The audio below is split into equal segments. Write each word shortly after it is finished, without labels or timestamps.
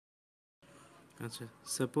আচ্ছা,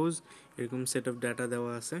 সাপোজ এরকম set of data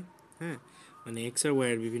দেওয়া আছে, হ্যাঁ, মানে এক্স আর ওয়াই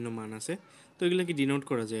এর বিভিন্ন মান আছে। তো এগুলো কি ডিনোট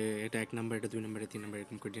করা যায়, এটা 1 নাম্বার, এটা 2 নাম্বার, 3 নাম্বার,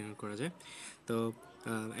 এরকম করে ডিনোট করা যায়। তো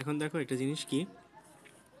এখন দেখো একটা জিনিস কি,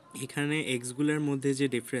 এখানে এক্সগুলোর মধ্যে যে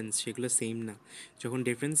ডিফারেন্স সেগুলো সেম না। যখন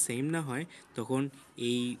ডিফারেন্স সেম না হয় তখন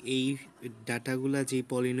এই এই ডাটাগুলা যেই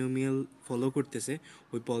পলিনোমিয়াল ফলো করতেছে,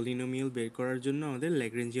 ওই পলিনোমিয়াল বের করার জন্য আমাদের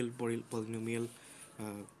ল্যাগ্রেঞ্জিয়াল পলিনোমিয়াল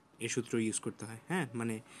এর সূত্র ইউজ করতে হয়। হ্যাঁ,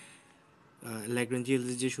 মানে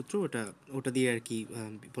ল্যাগ্রেঞ্জিয়ালের যে সূত্র ওটা ওটা দিয়ে আর কি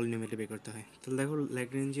পলিনোমিয়ালটা বের করতে হয়। তাহলে দেখো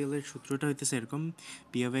ল্যাগ্রেঞ্জিয়ালের সূত্রটা হইতেছে এরকম,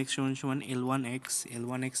 পি অফ এক্স সমান সমান এল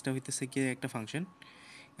ওয়ান এক্সটা হইতেছে কি একটা ফাংশন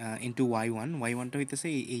ইন্টু ওয়াই ওয়ানটা হইতেছে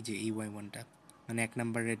এই ওয়াই ওয়ানটা, মানে 1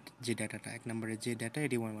 নম্বরের যে ডাটা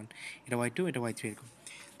এটি ওয়াই ওয়ান, এটা ওয়াই টু, এটা ওয়াই থ্রি, এরকম।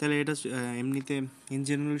 তাহলে এটা এমনিতে ইন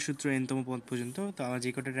জেনারেল সূত্র এনতম পদ পর্যন্ত, তো আমার যে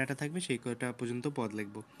কটা ডাটা থাকবে সেই কটা পর্যন্ত পদ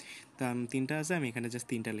লিখবো। তা তিনটা আছে, আমি এখানে জাস্ট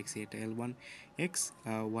তিনটা লিখছি, এটা L1 x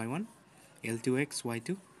Y one, L2 x Y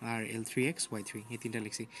two, আর L3 x ওয়াই থ্রি, এই তিনটা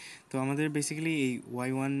লিখছি। তো আমাদের বেসিক্যালি এই ওয়াই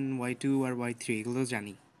ওয়ান, ওয়াই টু আর ওয়াই থ্রি এগুলো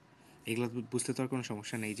জানি, এগুলো বুঝতে তো আর কোনো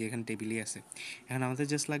সমস্যা নেই, যে এখানে টেবিলই আছে। এখন আমাদের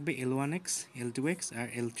জাস্ট লাগবে L1 x, L2 x আর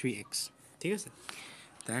L3 x, ঠিক আছে?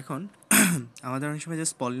 তো এখন আমাদের অনেক সময়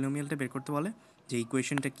জাস্ট পলিনোমিয়ালটা বের করতে বলে, যে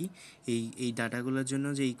ইকুয়েশনটা কি, এই ডাটাগুলোর জন্য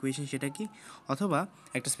যে ইকুয়েশন সেটা কি, অথবা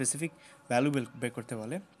একটা স্পেসিফিক ভ্যালু বের করতে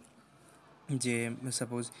বলে, যে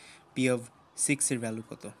সাপোজ P(6) এর ভ্যালু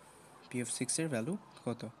কত, P(6) এর ভ্যালু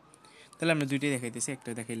কত। তাহলে আমরা দুইটাই দেখাইতেছি, একটা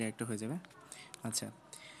দেখাইলে একটা হয়ে যাবে। আচ্ছা,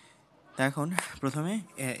 তা এখন প্রথমে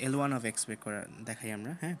L1 of x বের করা দেখাই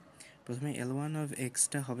আমরা। হ্যাঁ, প্রথমে L1 of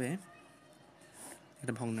xটা হবে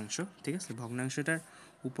একটা ভগ্নাংশ, ঠিক আছে? ভগ্নাংশটার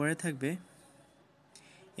উপরে থাকবে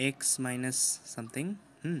x minus something.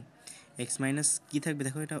 X minus কী থাকবে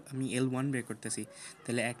দেখো, এটা আমি L1 বের করতেছি,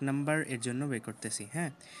 তাহলে 1 নাম্বার এর জন্য বের করতেছি।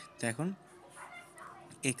 হ্যাঁ, তো এখন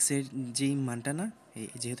এক্সের যেই মানটা, না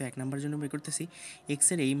যেহেতু 1 নাম্বার জন্য বের করতেছি,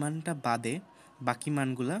 এক্সের এই মানটা বাদে বাকি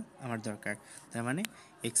মানগুলা আমার দরকার। তার মানে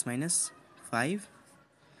x-5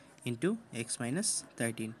 ইন্টু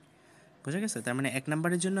x-13, বোঝা গেছে? তার মানে 1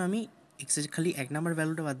 নাম্বারের জন্য আমি এক্সের খালি 1 নাম্বার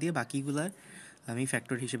ভ্যালুটা বাদ দিয়ে বাকিগুলার আমি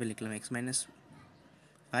ফ্যাক্টর হিসেবে লিখলাম x-5,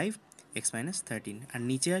 x-13, আর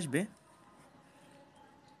নিচে আসবে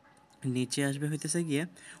হইতেছে গিয়ে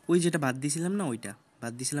ওই যেটা বাদ দিয়েছিলাম না, ওইটা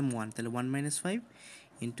বাদ দিয়েছিলাম 1, তাহলে 1-5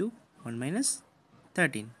 ইন্টু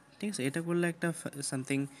 1-13, ঠিক আছে? এটা করলে একটা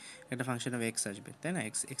সামথিং একটা ফাংশন অফ এক্স আসবে, তাই না?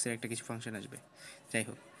 এক্সের একটা কিছু ফাংশন আসবে, যাই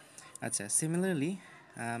হোক। আচ্ছা, সিমিলারলি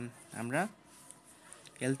আমরা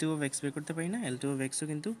L2 of x বের করতে পারি না? L2 of xও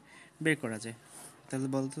কিন্তু বের করা যায়। তাহলে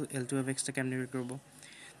বলতো L2 of xটা কেমনে বের করবো?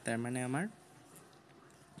 তার মানে আমার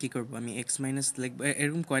কী করবো, আমি এক্স মাইনাস লিখবো,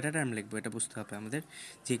 এরকম কয়টা টার্ম লিখবো এটা বুঝতে হবে আমাদের।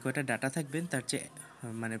 যে কয়টা ডাটা থাকবে তার চেয়ে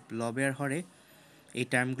মানে লবে আর হরে এই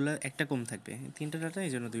টার্মগুলো একটা কম থাকবে, 3টা ডাটা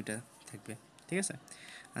এই জন্য 2টা থাকবে, ঠিক আছে?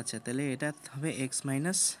 আচ্ছা, তাহলে এটা হবে এক্স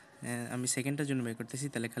মাইনাস, আমি সেকেন্ডটার জন্য বের করতেছি,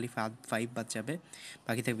 তাহলে খালি 5 বাদ যাবে,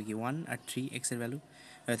 বাকি থাকবে কি 1 আর 3, এক্সের ভ্যালু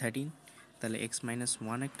 13, তাহলে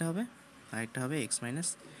x-1 একটা হবে, আর একটা হবে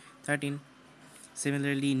x-13।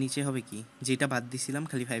 সিমিলারলি নিচে হবে কি, যেটা বাদ দিছিলাম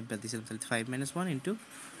খালি 5 বাদ দিছিলাম, তাহলে 5-1 ইন্টু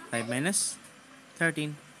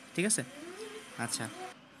 5-13, ঠিক আছে? আচ্ছা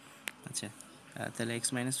আচ্ছা, তাহলে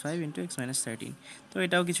x-5 ইন্টু x-13, তো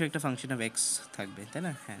এটাও কিছু একটা ফাংশন অফ এক্স থাকবে, তাই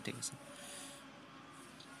না? হ্যাঁ, ঠিক আছে।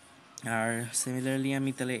 আর সিমিলারলি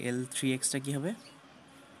আমি তাহলে L3x-টা কী হবে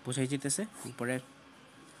বোঝাই যেতেছে, উপরে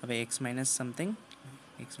হবে x-সামথিং,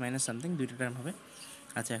 দুইটা টার্ম হবে।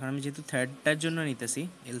 আচ্ছা, এখন আমি যেহেতু থার্ডটার জন্য নিতেছি,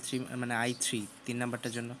 L3 মানে I3 3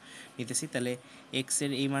 নাম্বারটার জন্য নিতেছি, তাহলে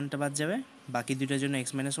এক্সের এই মানটা বাদ যাবে, বাকি দুইটার জন্য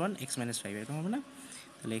x-1, x-5, এরকম হবে না?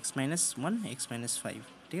 তাহলে x-1, x-5,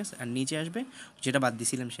 ঠিক আছে? আর নিচে আসবে যেটা বাদ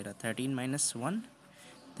দিছিলাম সেটা 13-1,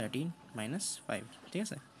 13-5, ঠিক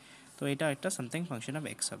আছে? তো এটা একটা সামথিং ফাংশন অফ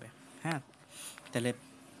এক্স হবে। হ্যাঁ, তাহলে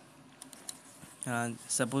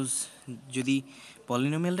সাপোজ যদি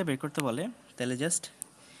পলিনোমিয়ালটা বের করতে বলে, তাহলে জাস্ট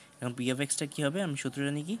এখন পি অফ এক্সটা কী হবে, আমি সূত্র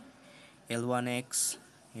জানি কি, L1x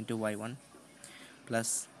into y1 plus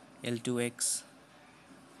L2x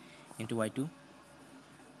into y2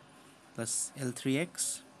 plus L3x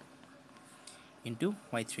into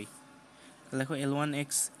y3। তাহলে দেখো L1x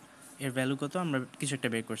এর ভ্যালু কত, আমরা কিছু একটা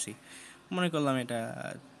বের করছি, মনে করলাম এটা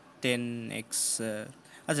 10x।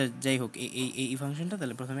 আচ্ছা, যাই হোক, এই ফাংশনটা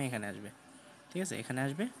তাহলে প্রথমে এখানে আসবে, ঠিক আছে? এখানে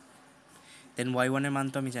আসবে, দেন y1-এর মান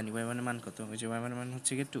তো আমি জানি, y1-এর মান কত, ওই যে y1-এর মান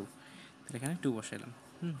হচ্ছে গিয়ে 2, তাহলে এখানে 2 বসাইলাম।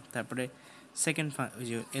 তারপরে সেকেন্ড ওই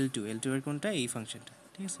যে L2-এর কোনটা, এই ফাংশনটা,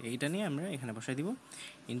 ঠিক আছে? এইটা নিয়ে আমরা এখানে বসাই দিব,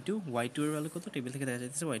 ইন্টু y2-এর ভ্যালু কত, টেবিল থেকে দেখা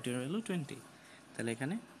যাচ্ছে y2-এর ভ্যালু 20, তাহলে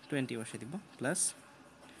এখানে 20 বসাই দিব, প্লাস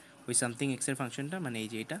ওই সামথিং এক্সের ফাংশনটা, মানে এই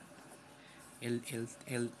যে এটা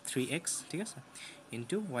L3x, ঠিক আছে,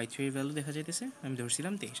 ইন্টু y3-এর ভ্যালু দেখা যাইতেছে, আমি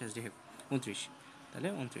ধরছিলাম 23, যাই হোক 29, তাহলে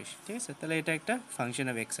 29, ঠিক আছে? তাহলে এটা একটা ফাংশন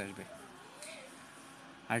অফ এক্স আসবে।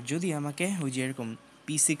 আর যদি আমাকে ওই যে এরকম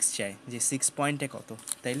P6 চাই যে 6 পয়েন্টে কত,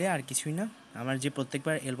 তাইলে আর কিছুই না, আমার যে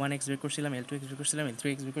প্রত্যেকবার L1 এক্স বের করছিলাম, L2 এক্স বের করছিলাম, L3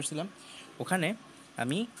 এক্স বের করছিলাম, ওখানে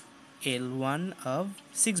আমি L1 অফ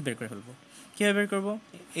 6 বের করে ফেলবো। কীভাবে বের করবো?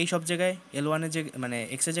 এই সব জায়গায় L1 এর যে মানে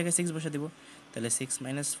এক্সের জায়গায় 6 বসে দেবো, তাহলে 6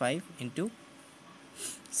 - 5 ইন্টু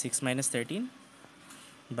 6 - 13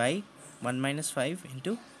 বাই 1 - 5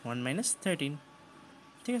 ইন্টু 1 - 13,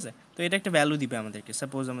 ঠিক আছে? তো এটা একটা ভ্যালু দিবে আমাদেরকে,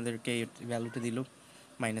 সাপোজ আমাদেরকে ভ্যালুটা দিল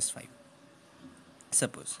 -5,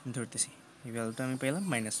 সাপোজ ধরতেছি এই ভ্যালুটা আমি পেলাম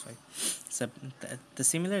 -5। তো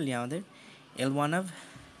সিমিলারলি আমাদের L1 অফ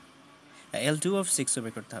L2 অফ 6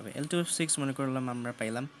 বের করতে হবে। L2 অফ 6 মনে করলাম আমরা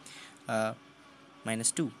পাইলাম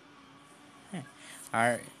 -2, হ্যাঁ। Are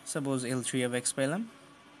suppose L3 of x পাইলাম,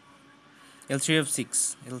 L3 অফ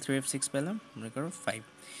 6 পেলাম মনে করো 5।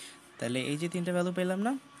 তাহলে এই যে তিনটা ভ্যালু পেলাম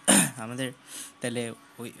না আমাদের, তাহলে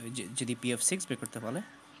ওই যদি P(6) বের করতে বলে,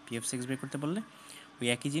 P(6) বের করতে বললে ওই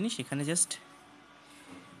একই জিনিস, এখানে জাস্ট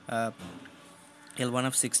L1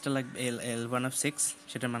 অফ 6টা লাগবে, L1 অফ 6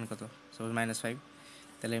 সেটার মান কত, সাপোজ -5,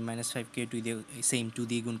 তাহলে -5কে 2 দিয়ে সেম 2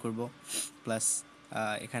 দিয়ে গুণ করবো, প্লাস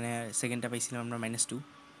এখানে সেকেন্ডটা পাইছিলাম আমরা -2,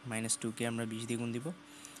 -2কে আমরা 20 দিয়ে গুণ দিব,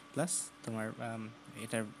 প্লাস তোমার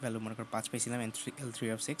এটার ভ্যালু মনে করো 5 পাইছিলাম, L3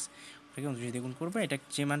 অফ 6, ওটাকে 29 দিয়ে গুণ করবো, এটা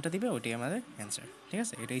যে মানটা দিবে ওইটাই আমাদের অ্যান্সার, ঠিক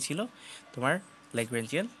আছে? এটাই ছিল তোমার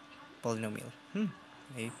ল্যাগ্রাঞ্জিয়ান পলিনোমিয়াল।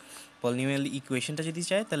 এই পলিনোমিয়াল ইকুয়েশনটা যদি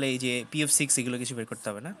চায় তাহলে এই যে P(6) এগুলো কিছু বের করতে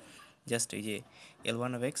হবে না, জাস্ট এই যে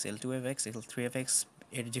L1 of x, L2 of x, L3 of x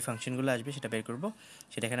এর যে ফাংশনগুলো আসবে সেটা বের করবো,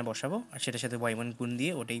 সেটা এখানে বসাবো, আর সেটার সাথে y1 গুণ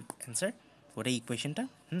দিয়ে ওটাই অ্যান্সার, ওটাই ইকুয়েশনটা।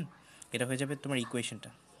 এটা হয়ে যাবে তোমার ইকুয়েশনটা,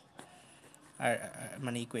 আর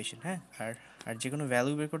মানে ইকুয়েশন, হ্যাঁ। আর আর যে কোনো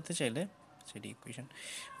ভ্যালু বের করতে চাইলে সেটি ইকুয়েশন,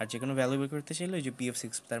 আর যে কোনো ভ্যালু বের করতে চাইলে ওই যে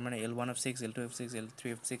P(6), তার মানে L1 of 6, L2 of 6, L3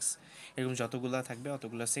 of 6 এরকম যতগুলো থাকবে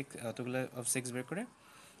অতগুলো অফ 6 বের করে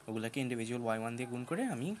ওগুলোকে ইন্ডিভিজুয়াল y1 দিয়ে গুণ করে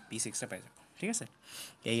আমি P6টা পাই যাবো, ঠিক আছে?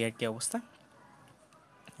 এই আর কি অবস্থা।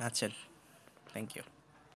 আচ্ছা, থ্যাংক ইউ।